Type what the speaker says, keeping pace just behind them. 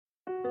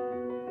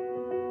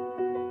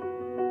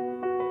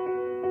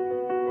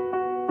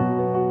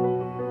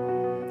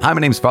Hi, my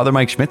name is Father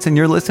Mike Schmitz, and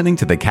you're listening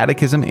to the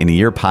Catechism in a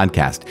Year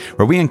podcast,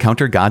 where we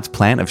encounter God's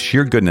plan of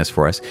sheer goodness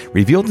for us,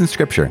 revealed in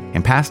Scripture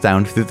and passed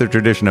down through the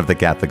tradition of the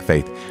Catholic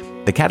faith.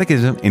 The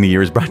Catechism in a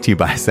Year is brought to you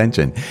by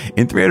Ascension.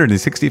 In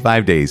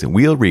 365 days,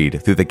 we'll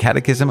read through the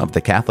Catechism of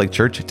the Catholic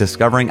Church,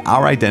 discovering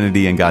our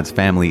identity in God's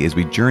family as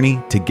we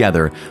journey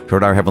together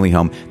toward our heavenly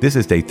home. This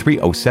is day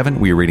 307.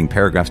 We are reading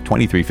paragraphs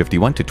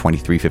 2351 to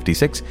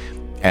 2356.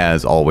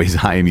 As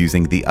always, I am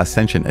using the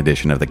Ascension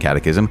edition of the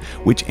Catechism,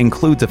 which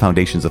includes a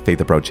Foundations of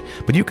Faith approach,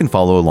 but you can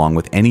follow along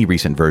with any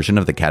recent version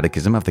of the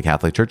Catechism of the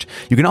Catholic Church.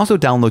 You can also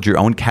download your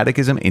own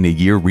Catechism in a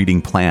Year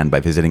reading plan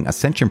by visiting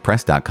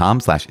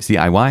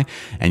ascensionpress.com/CIY,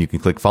 and you can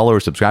click follow or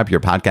subscribe to your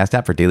podcast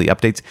app for daily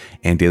updates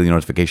and daily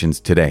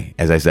notifications today.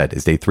 As I said,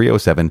 is day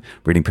 307,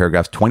 reading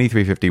paragraphs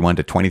 2351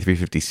 to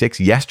 2356.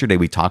 Yesterday,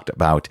 we talked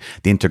about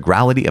the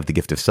integrality of the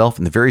gift of self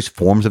and the various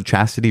forms of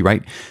chastity,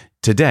 right?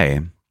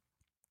 Today,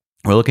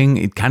 we're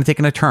looking, kind of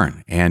taking a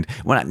turn, and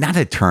well, not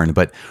a turn,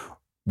 but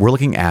we're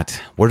looking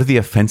at what are the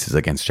offenses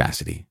against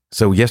chastity.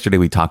 So yesterday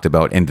we talked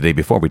about, and the day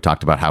before we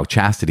talked about how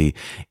chastity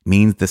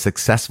means the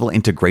successful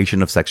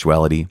integration of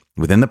sexuality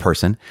within the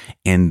person,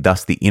 and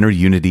thus the inner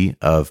unity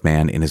of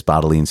man in his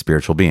bodily and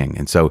spiritual being.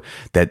 And so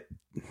that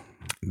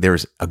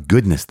there's a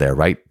goodness there,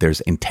 right? There's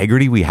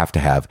integrity we have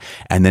to have,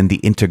 and then the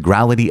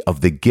integrality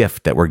of the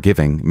gift that we're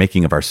giving,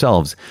 making of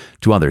ourselves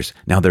to others.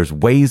 Now there's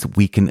ways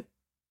we can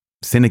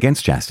sin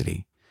against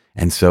chastity.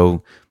 And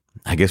so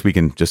I guess we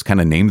can just kind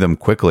of name them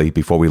quickly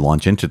before we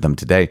launch into them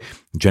today.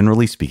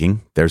 Generally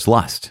speaking, there's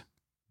lust.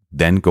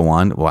 Then go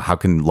on, well, how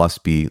can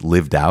lust be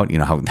lived out? You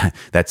know, how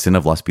that sin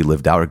of lust be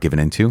lived out or given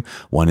into?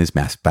 One is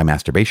by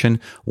masturbation.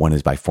 One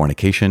is by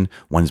fornication.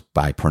 One is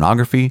by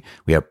pornography.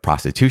 We have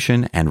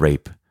prostitution and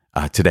rape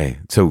today.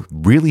 So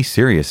really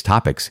serious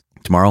topics.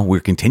 Tomorrow, we're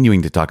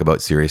continuing to talk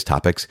about serious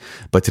topics,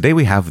 but today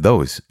we have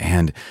those.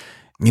 And,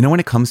 you know, when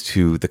it comes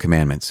to the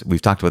commandments,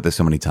 we've talked about this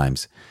so many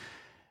times.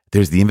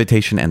 There's the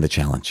invitation and the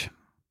challenge.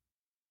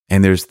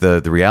 And there's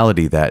the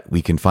reality that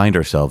we can find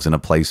ourselves in a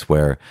place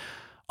where,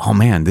 oh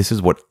man, this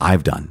is what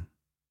I've done.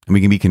 And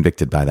we can be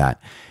convicted by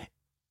that.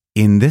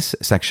 In this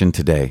section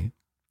today,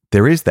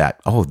 there is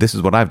that, oh, this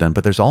is what I've done.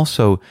 But there's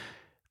also,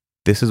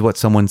 this is what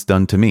someone's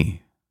done to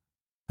me.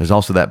 There's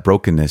also that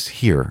brokenness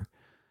here,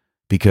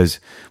 because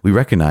we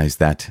recognize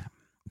that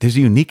there's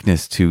a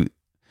uniqueness to,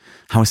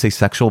 how I say,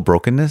 sexual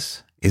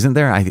brokenness. Isn't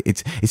there?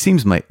 It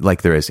seems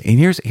like there is. And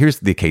here's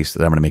the case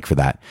that I'm going to make for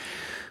that.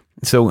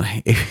 So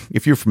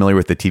if you're familiar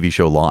with the TV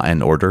show Law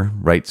and Order,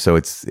 right? So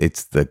it's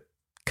the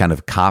kind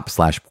of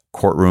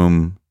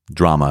cop/courtroom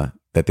drama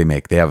that they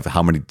make. They have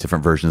how many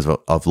different versions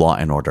of Law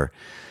and Order.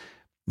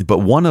 But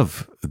one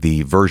of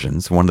the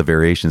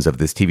variations of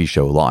this TV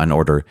show, Law and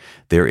Order,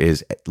 there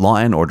is Law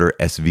and Order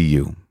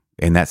SVU,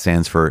 and that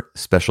stands for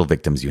Special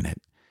Victims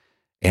Unit.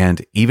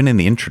 And even in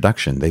the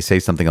introduction, they say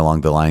something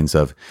along the lines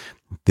of,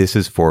 this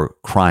is for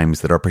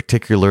crimes that are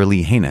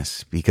particularly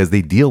heinous, because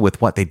they deal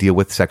with what? They deal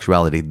with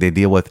sexuality. They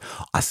deal with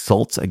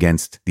assaults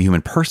against the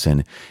human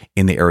person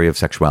in the area of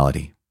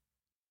sexuality.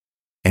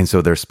 And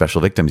so there's Special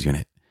Victims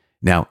Unit.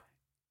 Now,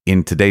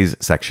 in today's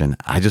section,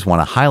 I just want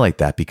to highlight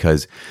that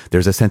because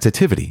there's a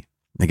sensitivity.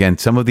 Again,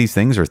 some of these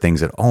things are things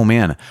that, oh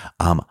man,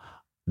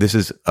 this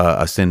is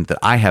a sin that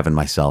I have in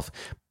myself.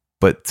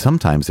 But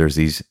sometimes there's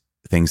these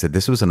things that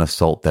this was an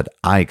assault that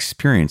I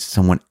experienced,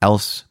 someone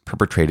else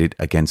perpetrated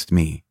against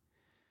me.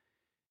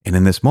 And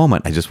in this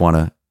moment, I just want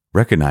to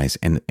recognize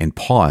and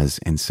pause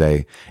and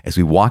say, as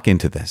we walk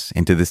into this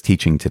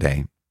teaching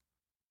today,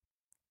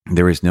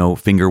 there is no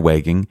finger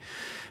wagging.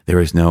 There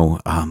is no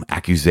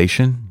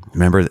accusation.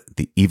 Remember,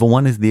 the evil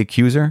one is the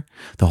accuser.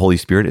 The Holy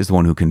Spirit is the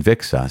one who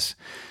convicts us,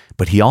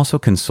 but he also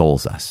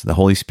consoles us. The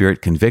Holy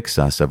Spirit convicts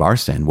us of our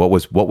sin. What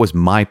was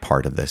my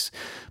part of this?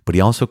 But he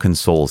also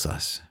consoles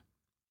us.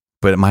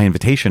 But my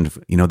invitation,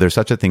 you know, there's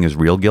such a thing as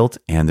real guilt,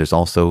 and there's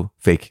also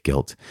fake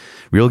guilt.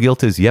 Real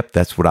guilt is, yep,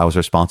 that's what I was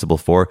responsible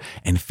for.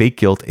 And fake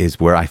guilt is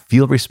where I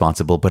feel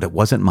responsible, but it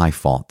wasn't my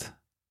fault.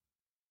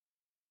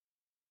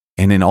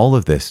 And in all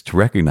of this, to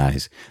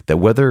recognize that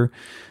whether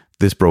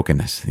this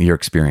brokenness you're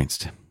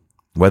experienced,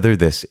 whether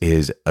this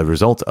is a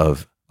result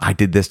of, I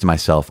did this to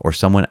myself or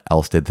someone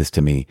else did this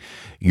to me,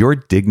 your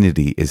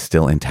dignity is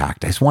still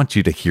intact. I just want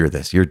you to hear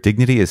this. Your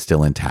dignity is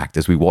still intact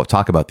as we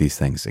talk about these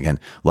things. Again,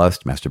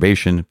 lust,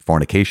 masturbation,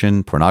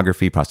 fornication,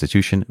 pornography,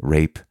 prostitution,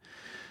 rape.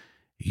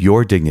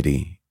 Your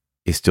dignity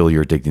is still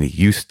your dignity.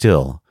 You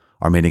still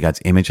are made in God's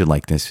image and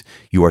likeness.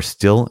 You are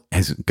still,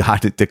 as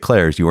God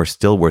declares, you are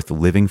still worth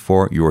living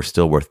for. You are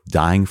still worth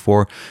dying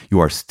for. You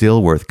are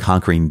still worth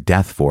conquering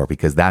death for,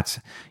 because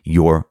that's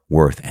your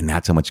worth. And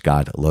that's how much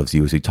God loves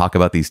you. As we talk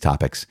about these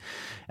topics,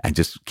 and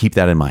just keep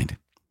that in mind.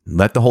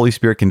 Let the Holy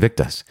Spirit convict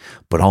us,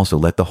 but also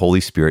let the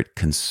Holy Spirit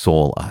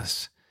console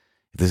us.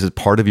 If this is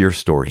part of your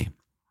story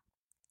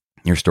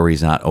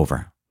is not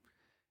over.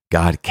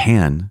 God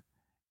can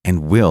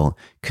and will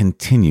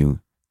continue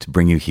to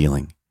bring you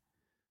healing.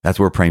 That's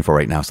what we're praying for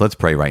right now. So let's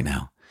pray right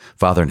now.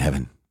 Father in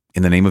heaven,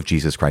 in the name of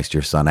Jesus Christ,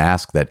 your Son, I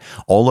ask that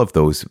all of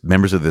those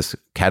members of this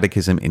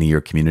Catechism in your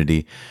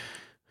community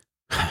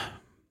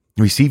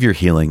Receive your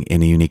healing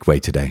in a unique way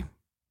today.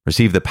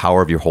 Receive the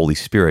power of your Holy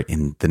Spirit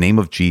in the name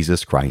of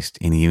Jesus Christ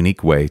in a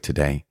unique way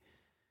today.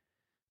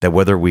 That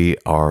whether we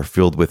are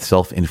filled with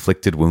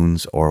self-inflicted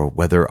wounds or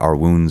whether our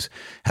wounds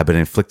have been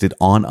inflicted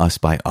on us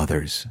by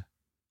others,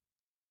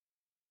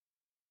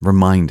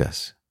 remind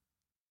us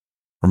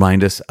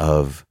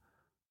of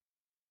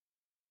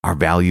our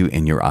value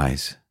in your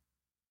eyes.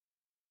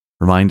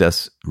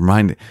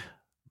 Remind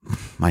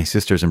my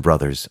sisters and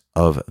brothers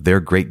of their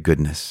great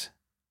goodness,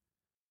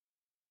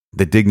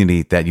 the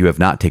dignity that you have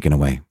not taken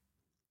away,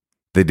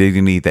 the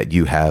dignity that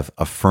you have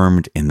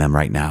affirmed in them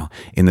right now.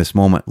 In this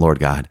moment, Lord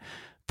God,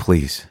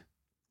 please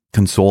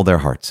console their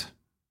hearts.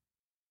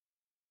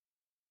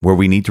 Where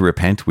we need to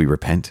repent, we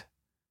repent.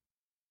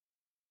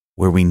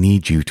 Where we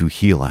need you to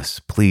heal us,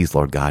 please,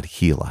 Lord God,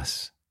 heal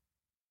us.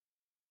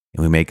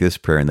 And we make this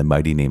prayer in the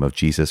mighty name of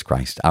Jesus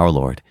Christ, our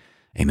Lord.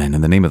 Amen.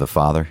 In the name of the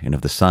Father, and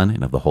of the Son,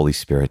 and of the Holy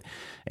Spirit.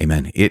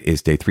 Amen. It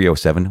is day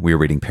 307. We are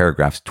reading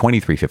paragraphs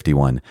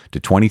 2351 to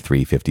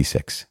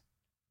 2356.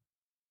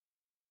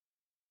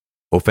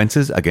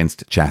 Offenses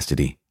against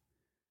chastity.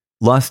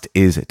 Lust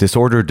is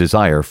disordered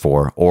desire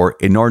for or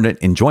inordinate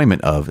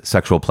enjoyment of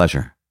sexual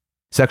pleasure.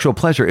 Sexual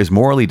pleasure is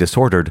morally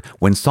disordered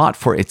when sought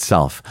for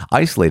itself,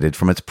 isolated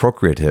from its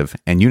procreative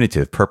and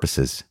unitive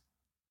purposes.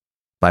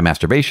 By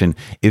masturbation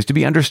is to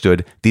be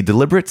understood the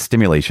deliberate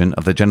stimulation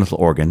of the genital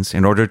organs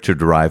in order to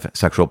derive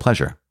sexual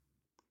pleasure.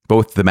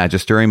 Both the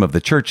magisterium of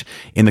the Church,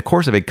 in the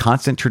course of a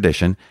constant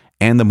tradition,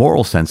 and the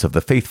moral sense of the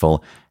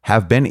faithful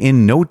have been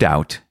in no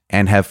doubt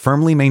and have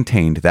firmly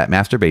maintained that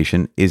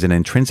masturbation is an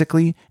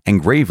intrinsically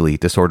and gravely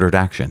disordered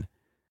action.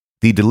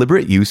 The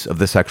deliberate use of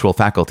the sexual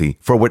faculty,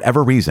 for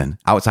whatever reason,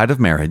 outside of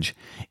marriage,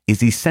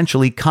 is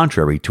essentially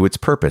contrary to its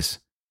purpose.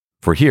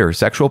 For here,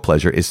 sexual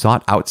pleasure is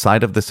sought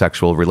outside of the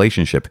sexual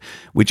relationship,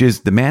 which is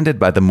demanded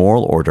by the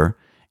moral order,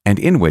 and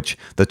in which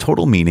the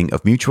total meaning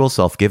of mutual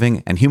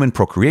self-giving and human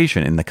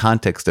procreation in the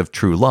context of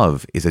true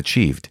love is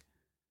achieved.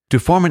 To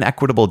form an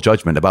equitable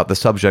judgment about the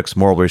subject's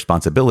moral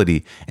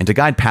responsibility and to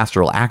guide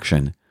pastoral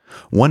action,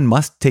 one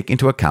must take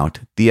into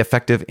account the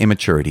effective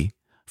immaturity,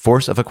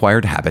 force of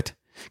acquired habit,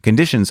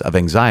 conditions of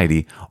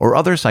anxiety, or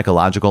other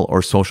psychological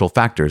or social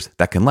factors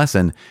that can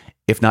lessen,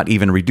 if not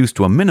even reduce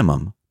to a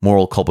minimum,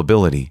 moral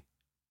culpability.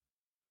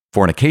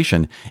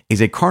 Fornication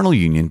is a carnal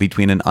union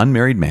between an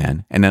unmarried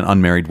man and an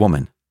unmarried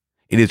woman.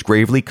 It is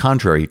gravely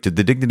contrary to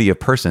the dignity of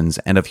persons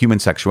and of human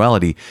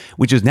sexuality,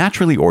 which is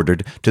naturally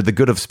ordered to the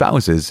good of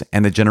spouses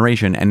and the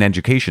generation and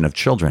education of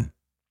children.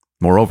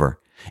 Moreover,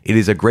 it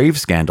is a grave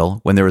scandal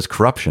when there is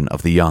corruption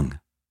of the young.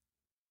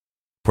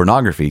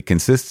 Pornography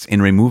consists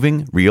in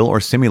removing real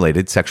or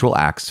simulated sexual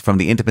acts from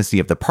the intimacy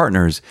of the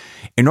partners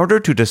in order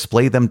to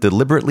display them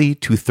deliberately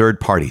to third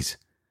parties.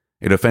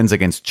 It offends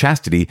against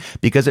chastity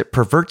because it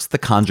perverts the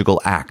conjugal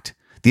act,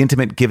 the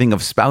intimate giving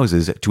of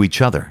spouses to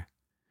each other.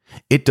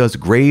 It does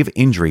grave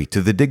injury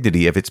to the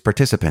dignity of its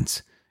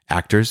participants,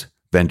 actors,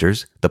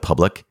 vendors, the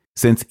public,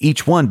 since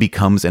each one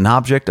becomes an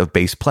object of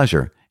base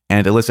pleasure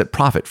and illicit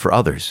profit for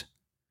others.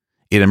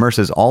 It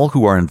immerses all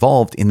who are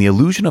involved in the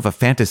illusion of a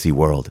fantasy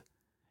world.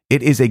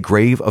 It is a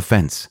grave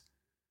offense.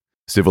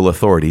 Civil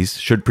authorities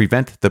should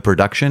prevent the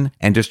production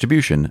and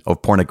distribution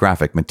of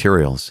pornographic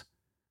materials.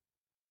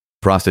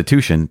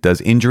 Prostitution does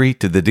injury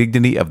to the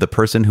dignity of the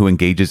person who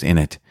engages in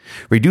it,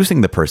 reducing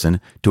the person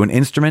to an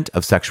instrument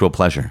of sexual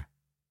pleasure.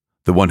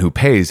 The one who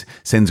pays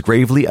sins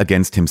gravely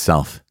against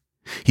himself.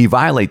 He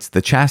violates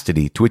the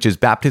chastity to which his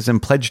baptism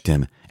pledged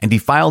him and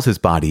defiles his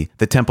body,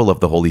 the temple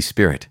of the Holy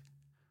Spirit.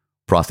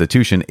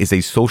 Prostitution is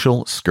a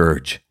social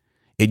scourge.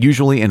 It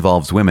usually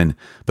involves women,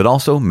 but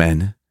also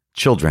men,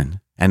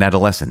 children, and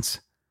adolescents.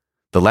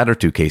 The latter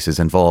two cases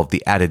involve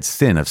the added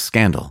sin of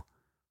scandal.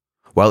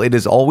 While it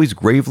is always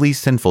gravely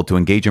sinful to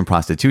engage in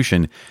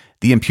prostitution,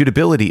 the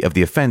imputability of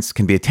the offense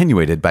can be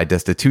attenuated by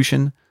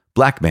destitution,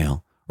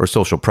 blackmail, or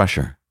social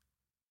pressure.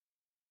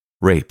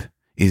 Rape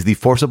is the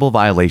forcible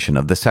violation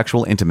of the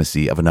sexual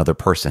intimacy of another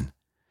person.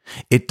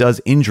 It does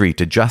injury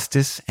to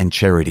justice and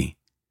charity.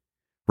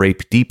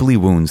 Rape deeply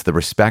wounds the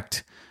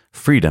respect,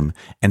 freedom,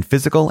 and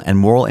physical and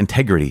moral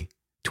integrity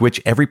to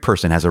which every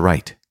person has a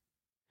right.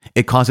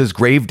 It causes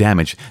grave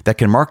damage that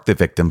can mark the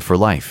victim for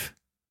life.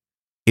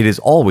 It is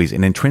always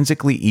an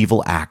intrinsically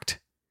evil act.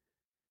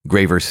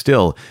 Graver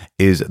still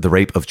is the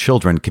rape of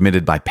children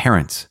committed by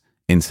parents,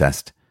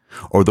 incest,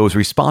 or those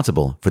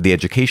responsible for the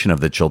education of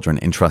the children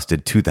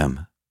entrusted to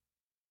them.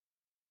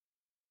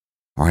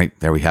 All right,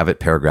 there we have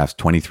it, paragraphs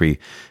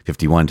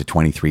 2351 to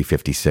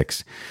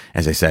 2356.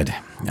 As I said,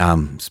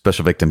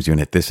 Special Victims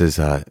Unit, this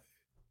is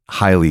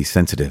highly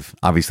sensitive,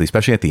 obviously,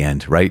 especially at the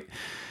end, right?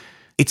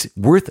 It's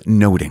worth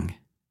noting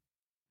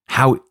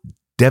how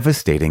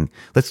devastating.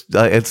 Let's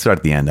start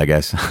at the end, I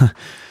guess.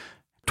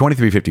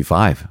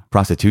 2355,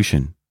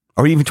 prostitution,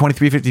 or even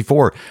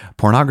 2354,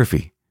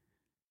 pornography.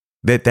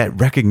 That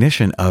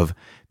recognition of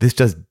this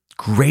does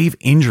grave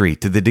injury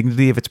to the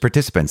dignity of its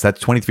participants. That's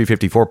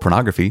 2354,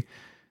 pornography.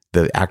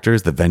 The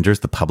actors, the vendors,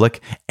 the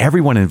public,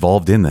 everyone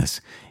involved in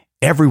this.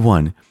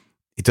 Everyone,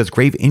 it does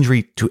grave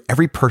injury to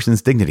every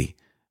person's dignity.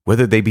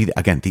 whether they be,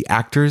 again, the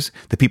actors,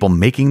 the people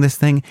making this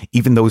thing,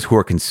 even those who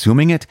are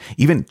consuming it,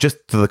 even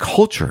just to the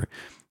culture.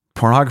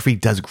 Pornography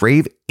does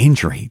grave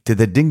injury to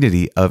the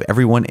dignity of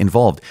everyone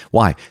involved.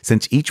 Why?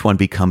 Since each one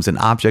becomes an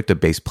object of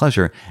base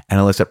pleasure and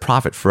illicit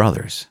profit for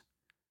others.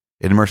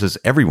 It immerses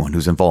everyone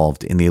who's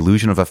involved in the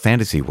illusion of a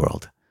fantasy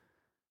world.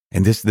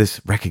 And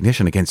this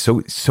recognition, again,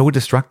 so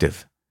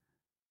destructive.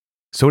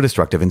 So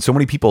destructive. And so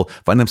many people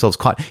find themselves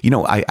caught.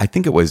 I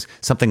think it was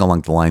something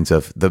along the lines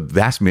of the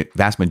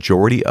vast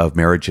majority of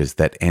marriages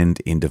that end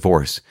in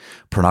divorce.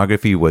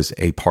 Pornography was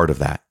a part of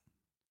that.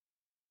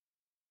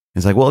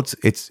 It's like, well,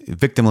 it's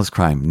victimless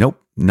crime.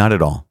 Nope, not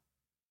at all.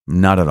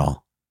 Not at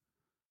all.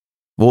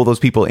 Well, those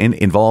people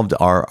involved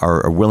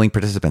are willing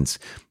participants.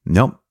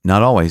 Nope,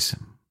 not always.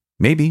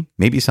 Maybe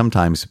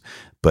sometimes,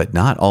 but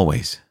not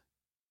always.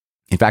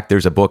 In fact,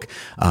 there's a book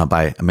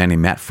by a man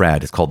named Matt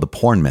Fradd. It's called The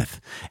Porn Myth,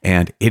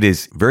 and it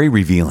is very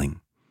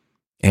revealing.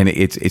 And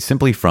it's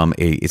simply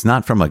it's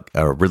not from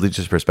a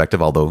religious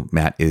perspective, although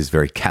Matt is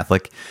very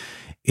Catholic.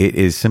 It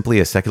is simply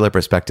a secular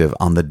perspective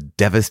on the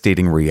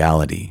devastating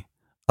reality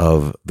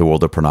of the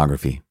world of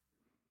pornography.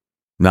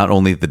 Not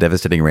only the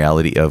devastating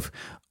reality of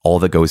all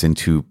that goes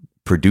into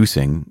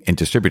producing and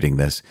distributing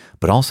this,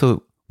 but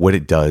also what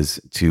it does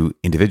to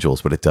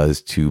individuals, what it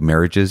does to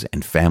marriages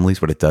and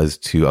families, what it does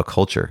to a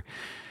culture.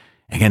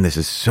 Again, this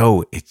is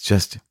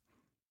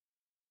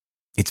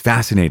it's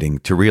fascinating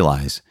to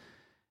realize,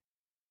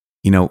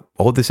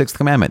 the sixth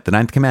commandment, the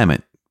ninth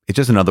commandment, it's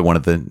just another one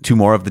of the two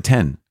more of the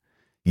 10.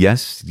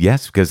 Yes,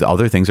 because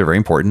other things are very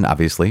important,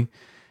 obviously.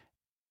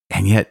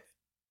 And yet,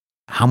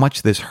 how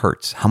much this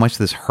hurts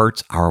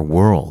our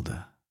world.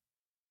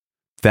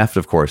 Theft,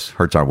 of course,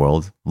 hurts our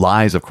world.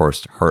 Lies, of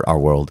course, hurt our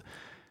world.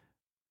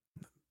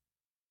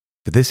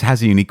 But this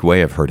has a unique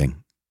way of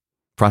hurting.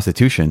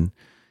 Prostitution,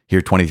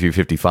 here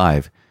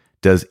 2355,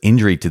 does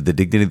injury to the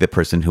dignity of the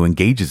person who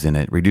engages in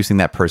it, reducing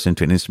that person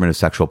to an instrument of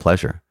sexual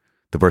pleasure.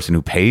 The person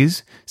who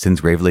pays sins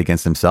gravely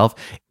against himself.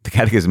 The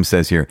Catechism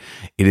says here,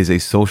 it is a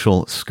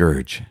social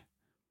scourge.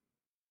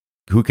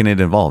 Who can it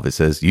involve? It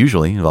says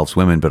usually involves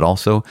women, but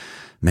also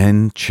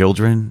men,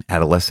 children,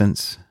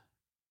 adolescents.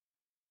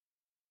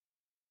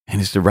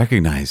 And it's to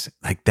recognize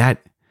like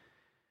that.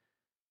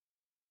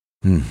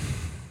 Where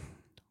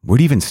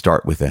do you even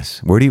start with this?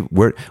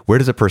 Where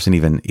does a person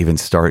even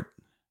start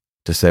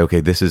to say, okay,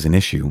 this is an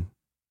issue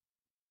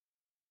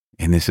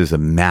and this is a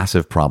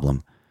massive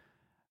problem.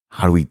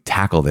 How do we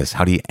tackle this?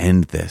 How do you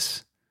end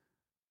this?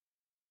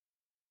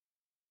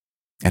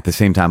 At the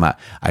same time, I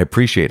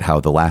appreciate how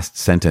the last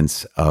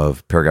sentence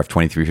of paragraph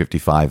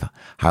 2355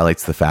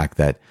 highlights the fact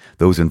that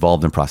those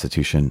involved in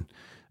prostitution,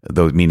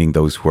 meaning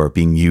those who are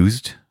being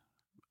used,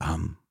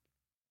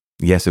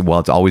 yes, while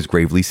it's always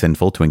gravely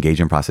sinful to engage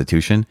in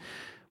prostitution,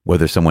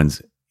 whether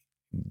someone's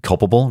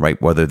culpable,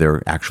 right, whether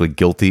they're actually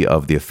guilty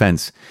of the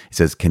offense, it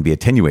says can be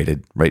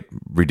attenuated, right,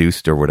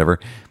 reduced or whatever,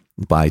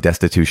 by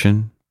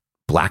destitution,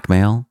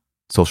 blackmail,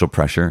 social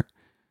pressure,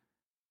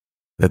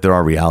 that there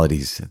are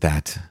realities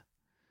that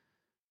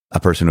a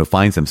person who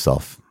finds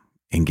himself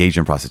engaged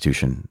in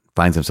prostitution,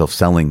 finds himself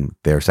selling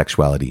their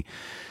sexuality,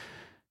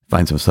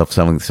 finds himself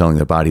selling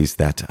their bodies,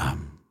 that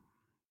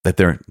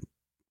they're,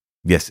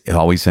 yes,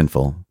 always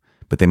sinful,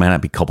 but they might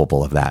not be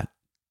culpable of that.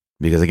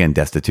 Because again,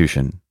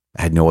 destitution,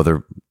 I had no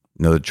other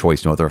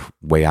choice, no other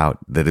way out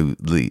that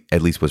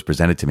at least was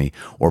presented to me,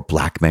 or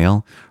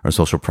blackmail or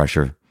social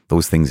pressure.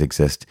 Those things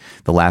exist.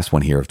 The last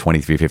one here of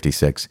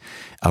 2356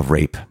 of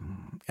rape.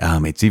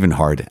 It's even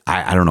hard.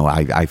 I don't know.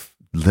 I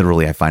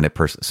literally find it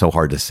so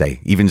hard to say,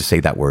 even to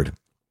say that word.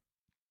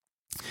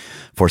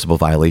 Forcible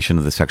violation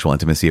of the sexual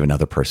intimacy of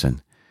another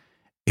person.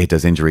 It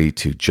does injury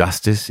to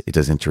justice. It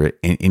does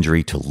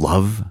injury to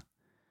love.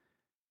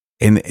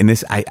 And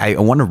this, I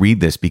want to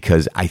read this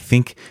because I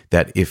think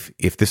that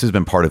if this has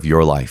been part of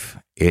your life,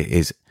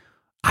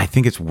 I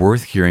think it's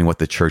worth hearing what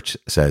the church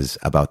says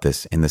about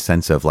this, in the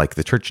sense of like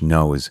the church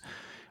knows,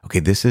 okay,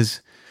 this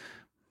is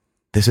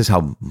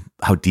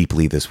how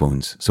deeply this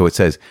wounds. So it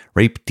says,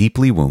 rape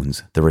deeply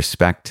wounds the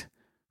respect,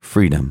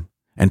 freedom,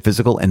 and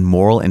physical and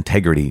moral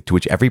integrity to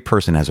which every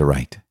person has a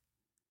right.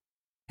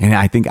 And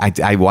I think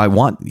I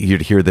want you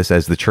to hear this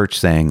as the church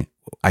saying,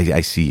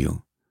 I see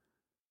you.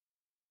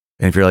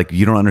 And if you're like,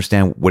 you don't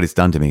understand what it's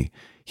done to me,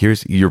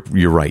 you're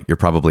right. You're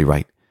probably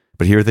right.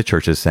 But here the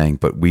church is saying,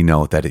 but we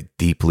know that it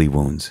deeply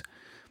wounds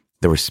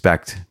the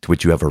respect to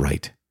which you have a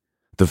right,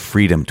 the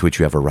freedom to which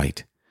you have a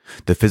right,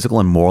 the physical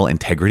and moral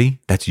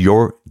integrity. That's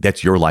your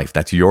life.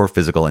 That's your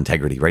physical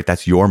integrity, right?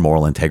 That's your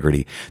moral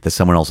integrity that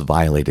someone else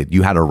violated.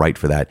 You had a right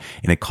for that.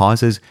 And it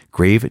causes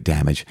grave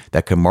damage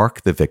that can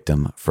mark the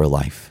victim for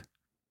life.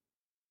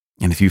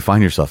 And if you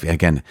find yourself,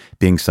 again,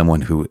 being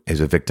someone who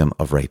is a victim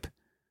of rape,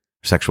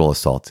 sexual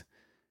assault,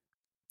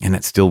 and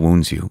that still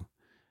wounds you,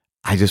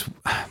 I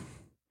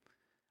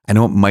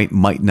know it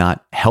might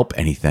not help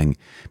anything,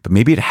 but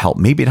maybe it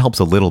helps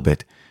a little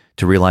bit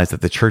to realize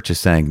that the church is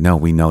saying, no,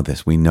 we know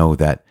this. We know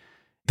that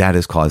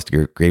has caused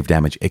your grave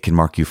damage. It can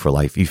mark you for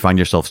life. You find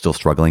yourself still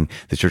struggling.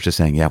 The church is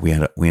saying, yeah,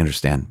 we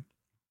understand.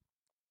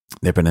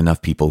 There have been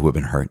enough people who have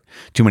been hurt,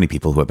 too many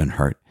people who have been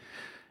hurt.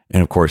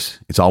 And of course,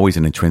 it's always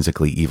an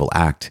intrinsically evil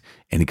act,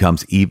 and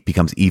it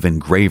becomes even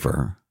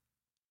graver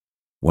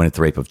when it's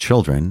the rape of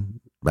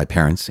children by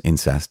parents,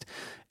 incest,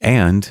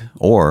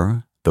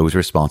 or those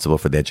responsible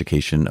for the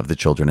education of the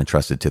children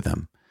entrusted to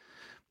them.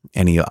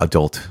 Any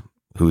adult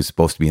who's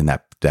supposed to be in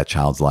that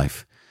child's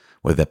life,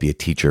 whether that be a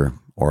teacher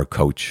or a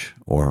coach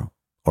or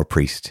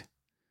priest,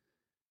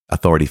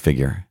 authority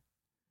figure.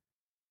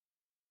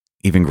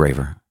 Even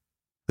graver.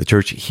 The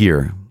church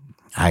here,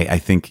 I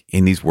think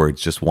in these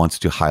words, just wants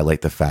to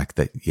highlight the fact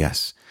that,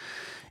 yes,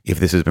 if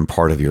this has been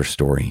part of your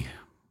story,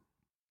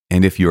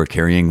 and if you are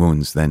carrying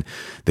wounds, then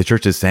the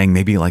church is saying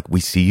maybe like,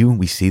 we see you,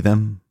 we see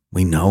them,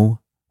 we know,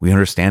 we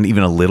understand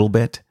even a little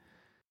bit.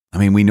 I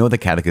mean, we know the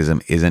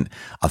Catechism isn't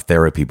a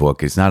therapy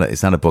book. It's not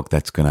a book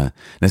that's going to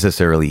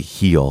necessarily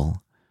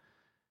heal.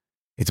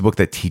 It's a book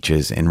that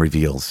teaches and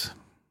reveals.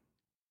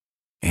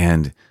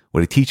 And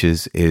what it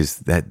teaches is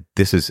that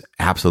this is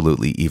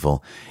absolutely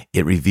evil.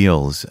 It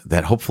reveals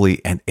that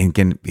hopefully, and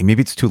again,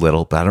 maybe it's too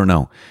little, but I don't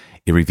know.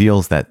 It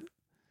reveals that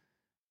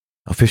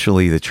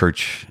officially the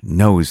church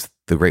knows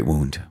the great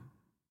wound.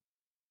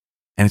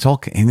 And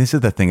this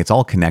is the thing, it's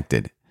all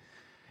connected.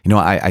 You know,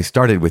 I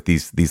started with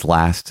these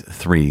last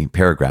three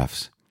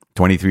paragraphs,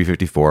 23,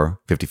 54,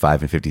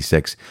 55, and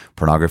 56,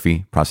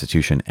 pornography,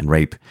 prostitution, and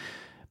rape.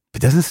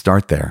 It doesn't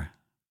start there.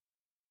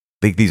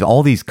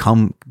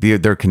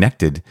 They're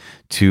connected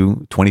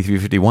to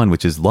 2351,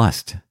 which is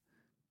lust,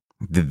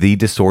 the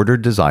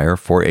disordered desire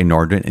for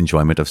inordinate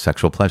enjoyment of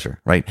sexual pleasure,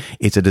 right?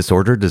 It's a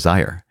disordered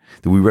desire.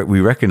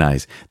 We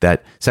recognize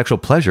that sexual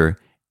pleasure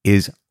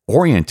is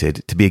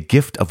oriented to be a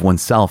gift of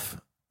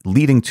oneself,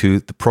 leading to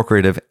the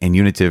procreative and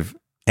unitive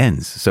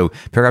ends. So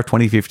paragraph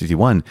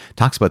 2351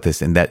 talks about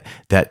this, and that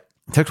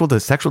sexual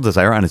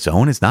desire on its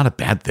own is not a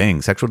bad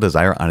thing. Sexual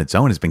desire on its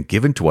own has been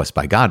given to us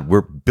by God.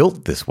 We're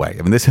built this way.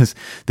 I mean, this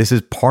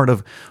is part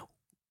of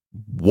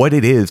what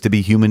it is to be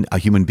a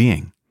human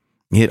being.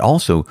 Yet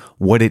also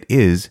what it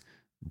is,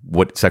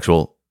 what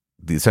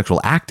the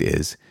sexual act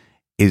is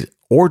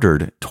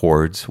ordered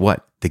towards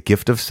what? The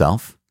gift of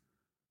self,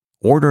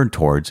 ordered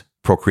towards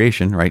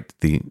procreation, right?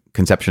 The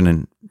conception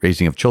and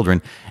raising of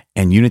children,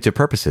 and unitive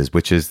purposes,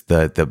 which is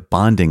the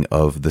bonding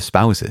of the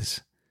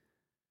spouses.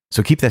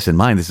 So keep this in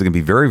mind. This is going to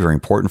be very, very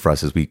important for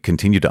us as we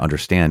continue to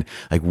understand,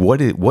 like, what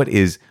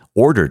is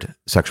ordered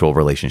sexual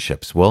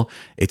relationships? Well,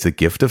 it's a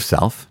gift of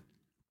self.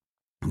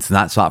 It's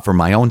not sought for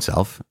my own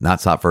self,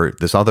 not sought for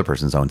this other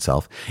person's own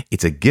self.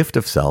 It's a gift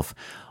of self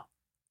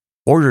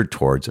ordered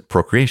towards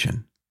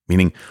procreation,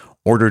 meaning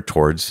ordered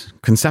towards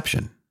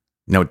conception.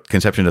 Now,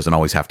 conception doesn't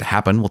always have to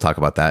happen. We'll talk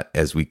about that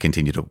as we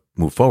continue to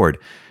move forward.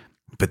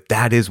 But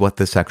that is what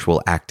the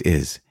sexual act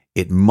is.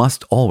 It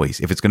must always,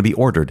 if it's going to be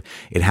ordered,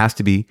 it has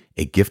to be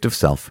a gift of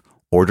self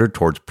ordered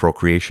towards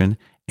procreation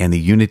and the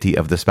unity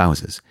of the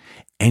spouses.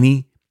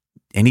 Any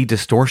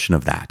distortion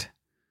of that,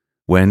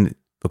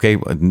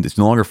 it's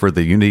no longer for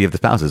the unity of the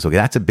spouses. Okay,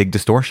 that's a big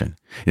distortion.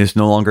 It's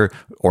no longer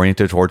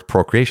oriented towards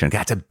procreation. Okay,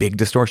 that's a big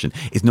distortion.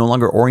 It's no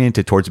longer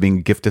oriented towards being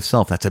a gift of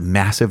self. That's a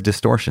massive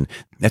distortion.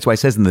 That's why it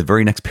says in the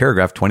very next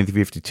paragraph,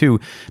 2352,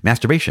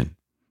 masturbation.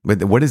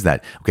 But what is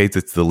that? Okay,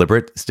 it's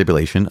deliberate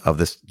stimulation of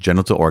the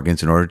genital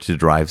organs in order to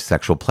derive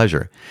sexual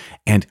pleasure.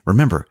 And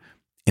remember,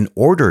 an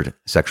ordered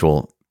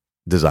sexual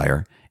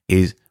desire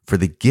is for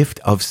the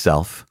gift of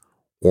self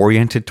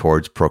oriented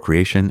towards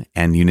procreation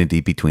and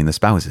unity between the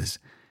spouses.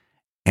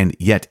 And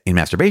yet in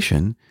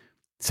masturbation,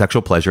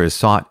 sexual pleasure is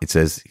sought. It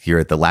says here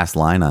at the last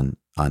line on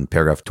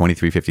paragraph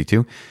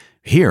 2352,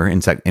 here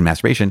in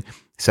masturbation,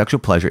 sexual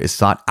pleasure is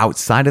sought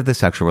outside of the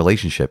sexual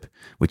relationship,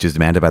 which is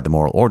demanded by the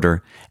moral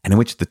order, and in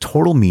which the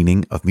total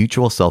meaning of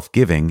mutual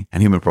self-giving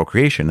and human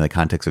procreation in the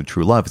context of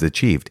true love is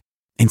achieved.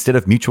 Instead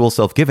of mutual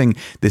self-giving,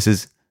 this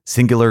is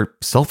singular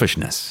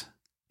selfishness.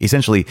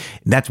 Essentially,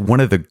 that's one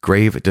of the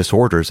grave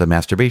disorders of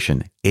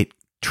masturbation. It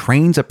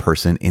trains a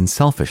person in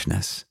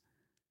selfishness.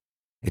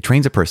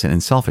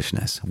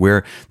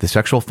 Where the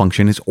sexual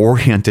function is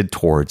oriented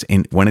towards,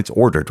 when it's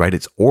ordered, right?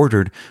 It's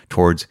ordered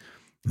towards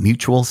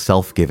mutual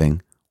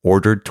self-giving,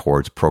 ordered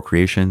towards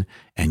procreation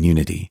and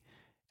unity.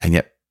 And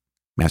yet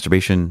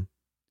masturbation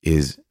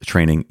is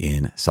training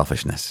in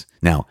selfishness.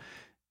 Now,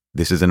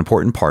 this is an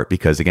important part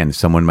because, again,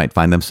 someone might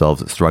find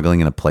themselves struggling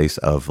in a place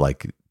of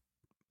like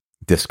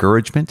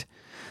discouragement.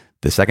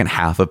 The second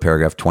half of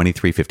paragraph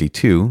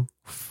 2352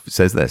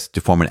 says this: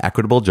 to form an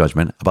equitable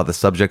judgment about the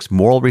subject's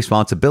moral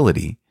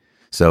responsibility.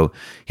 So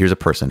here's a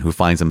person who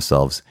finds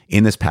themselves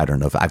in this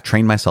pattern of, I've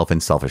trained myself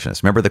in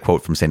selfishness. Remember the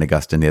quote from St.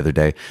 Augustine the other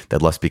day,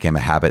 that lust became a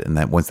habit, and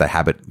that once that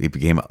habit, it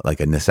became like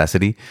a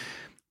necessity.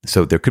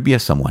 So there could be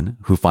someone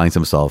who finds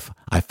himself,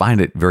 I find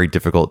it very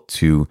difficult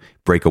to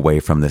break away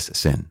from this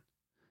sin.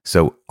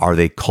 So are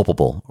they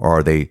culpable, or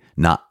are they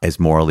not as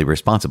morally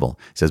responsible?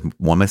 It says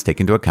one must take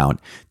into account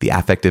the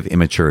affective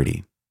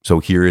immaturity. So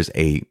here is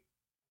an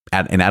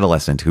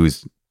adolescent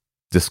who's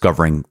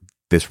discovering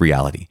this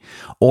reality,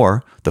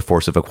 or the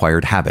force of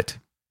acquired habit.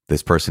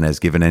 This person has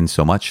given in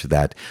so much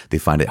that they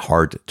find it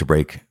hard to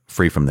break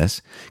free from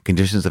this.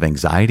 Conditions of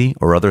anxiety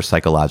or other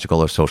psychological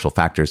or social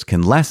factors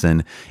can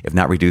lessen, if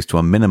not reduce to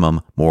a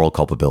minimum, moral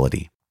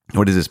culpability.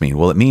 What does this mean?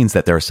 Well, it means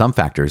that there are some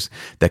factors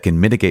that can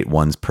mitigate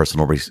one's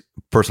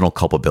personal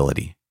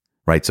culpability,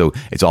 right? So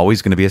it's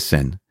always going to be a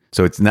sin.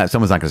 So it's not,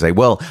 someone's not going to say,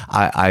 well,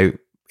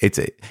 it's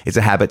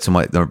a habit. So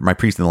my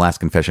priest in the last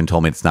confession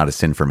told me it's not a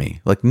sin for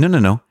me. Like,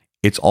 no.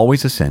 It's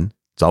always a sin.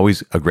 It's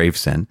always a grave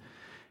sin.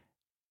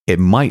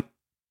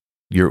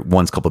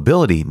 One's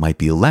culpability might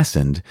be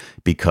lessened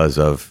because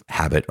of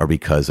habit or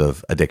because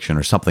of addiction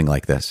or something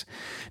like this.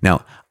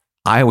 Now,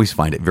 I always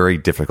find it very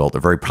difficult or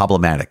very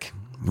problematic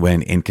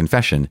when in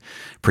confession,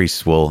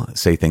 priests will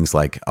say things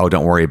like, oh,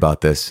 don't worry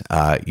about this.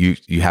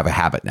 You have a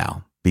habit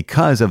now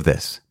because of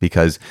this.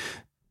 Because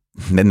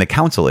then the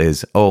counsel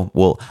is, oh,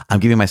 well, I'm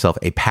giving myself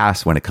a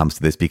pass when it comes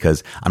to this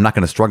because I'm not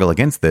going to struggle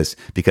against this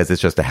because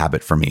it's just a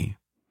habit for me.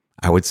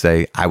 I would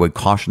say I would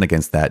caution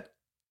against that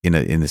in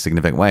a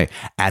significant way.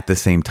 At the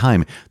same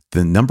time,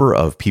 the number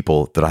of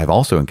people that I've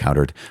also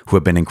encountered who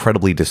have been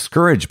incredibly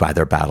discouraged by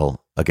their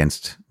battle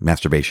against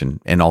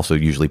masturbation and also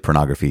usually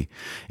pornography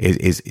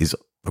is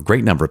a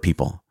great number of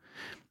people.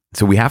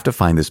 So we have to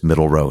find this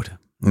middle road.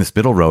 And this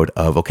middle road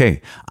of,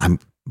 okay,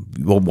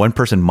 one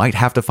person might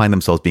have to find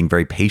themselves being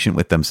very patient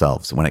with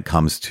themselves when it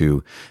comes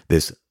to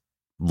this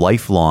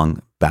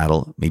lifelong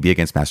battle, maybe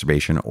against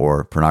masturbation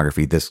or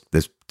pornography, this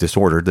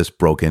disorder, this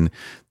broken,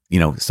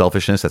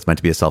 selfishness that's meant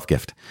to be a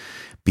self-gift.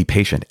 Be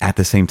patient. At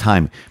the same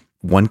time,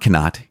 one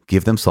cannot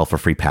give themselves a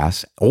free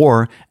pass,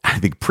 or I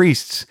think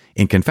priests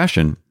in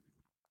confession,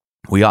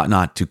 we ought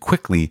not to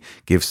quickly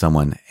give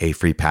someone a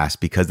free pass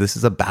because this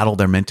is a battle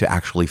they're meant to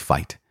actually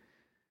fight.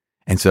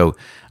 And so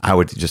I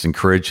would just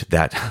encourage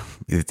that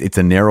it's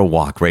a narrow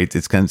walk, right?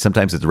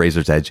 Sometimes it's a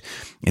razor's edge.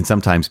 And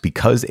sometimes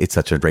because it's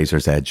such a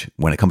razor's edge,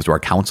 when it comes to our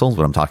counsels,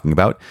 what I'm talking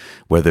about,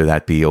 whether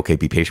that be, okay,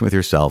 be patient with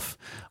yourself,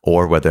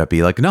 or whether that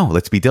be like, no,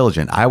 let's be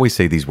diligent. I always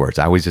say these words.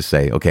 I always just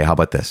say, okay, how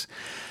about this?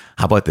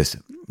 How about this?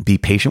 Be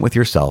patient with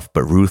yourself,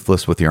 but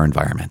ruthless with your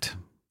environment.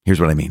 Here's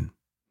what I mean.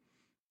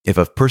 If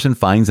a person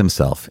finds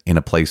himself in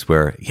a place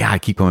where, I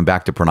keep coming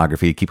back to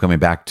pornography, keep coming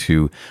back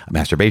to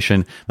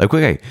masturbation, like,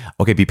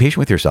 okay, be patient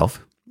with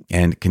yourself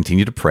and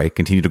continue to pray,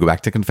 continue to go back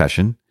to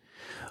confession.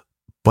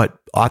 But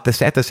at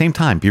the same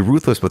time, be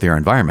ruthless with your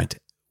environment.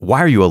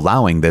 Why are you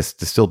allowing this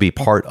to still be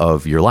part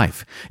of your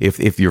life?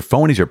 If your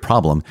phone is your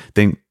problem,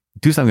 then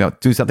do something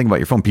about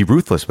your phone. Be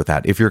ruthless with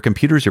that. If your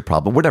computer is your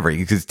problem, whatever,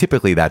 because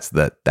typically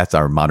that's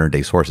our modern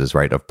day sources,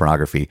 right, of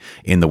pornography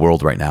in the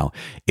world right now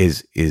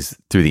is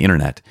through the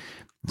internet.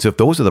 So if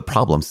those are the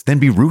problems, then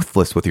be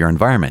ruthless with your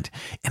environment.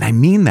 And I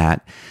mean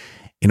that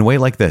in a way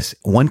like this.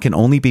 One can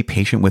only be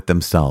patient with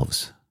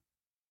themselves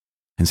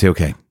and say,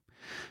 okay,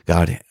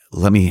 God,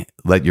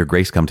 let your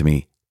grace come to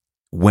me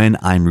when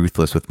I'm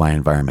ruthless with my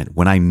environment,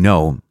 when I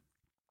know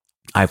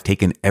I've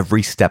taken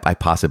every step I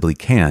possibly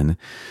can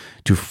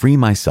to free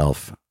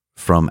myself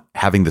from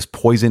having this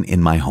poison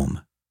in my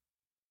home.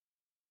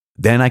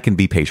 Then I can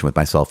be patient with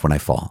myself when I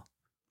fall.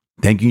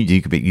 Then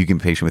you can be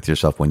patient with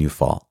yourself when you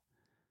fall.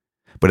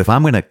 But if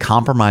I'm going to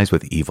compromise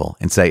with evil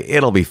and say,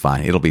 it'll be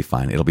fine,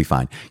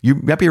 you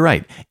might be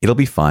right. It'll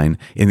be fine.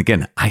 And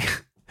again, I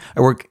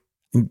work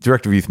in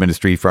director of youth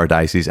ministry for our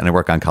diocese, and I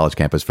work on college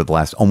campus for the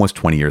last almost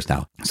 20 years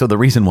now. So the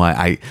reason why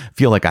I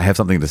feel like I have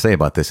something to say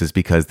about this is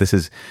because this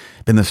has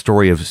been the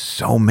story of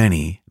so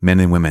many men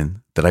and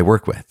women that I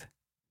work with.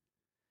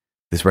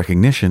 This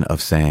recognition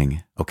of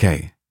saying,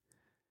 okay,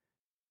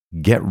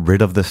 get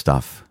rid of the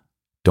stuff.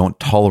 Don't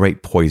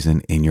tolerate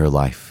poison in your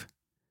life.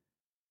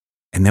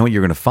 And then what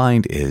you're going to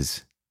find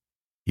is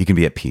you can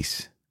be at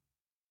peace.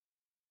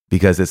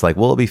 Because it's like,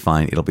 well, it'll be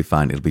fine.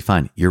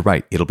 You're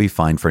right. It'll be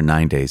fine for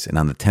 9 days. And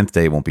on the 10th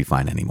day, it won't be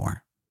fine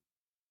anymore.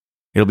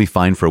 It'll be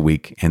fine for a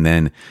week. And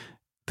then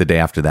the day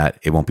after that,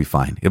 it won't be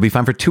fine. It'll be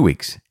fine for 2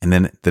 weeks. And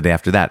then the day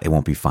after that, it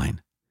won't be fine.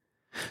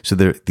 So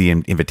the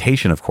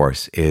invitation, of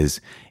course,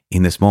 is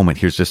in this moment,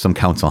 here's just some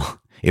counsel.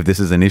 If this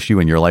is an issue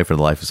in your life or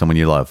the life of someone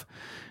you love,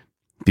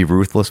 be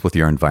ruthless with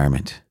your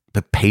environment,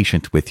 but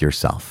patient with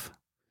yourself.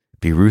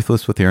 Be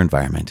ruthless with your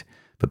environment,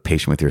 but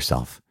patient with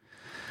yourself.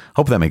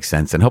 Hope that makes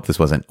sense, and hope this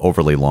wasn't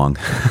overly long.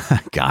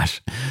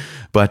 Gosh.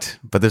 But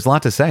there's a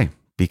lot to say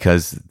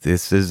because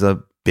this is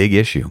a big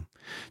issue.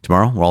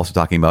 Tomorrow, we're also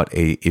talking about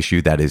an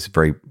issue that is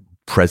very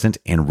present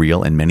and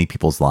real in many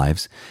people's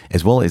lives,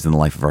 as well as in the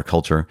life of our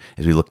culture.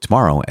 As we look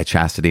tomorrow at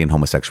chastity and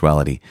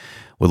homosexuality,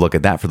 we'll look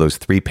at that for those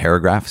 3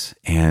 paragraphs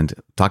and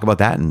talk about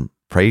that and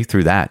pray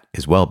through that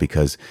as well,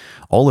 because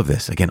all of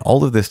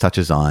this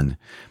touches on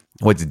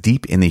what's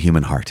deep in the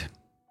human heart.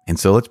 And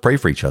so let's pray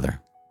for each other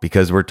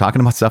because we're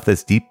talking about stuff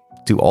that's deep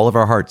to all of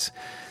our hearts.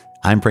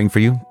 I'm praying for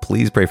you.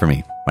 Please pray for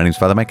me. My name is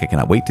Father Mike. I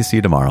cannot wait to see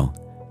you tomorrow.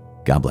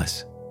 God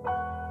bless.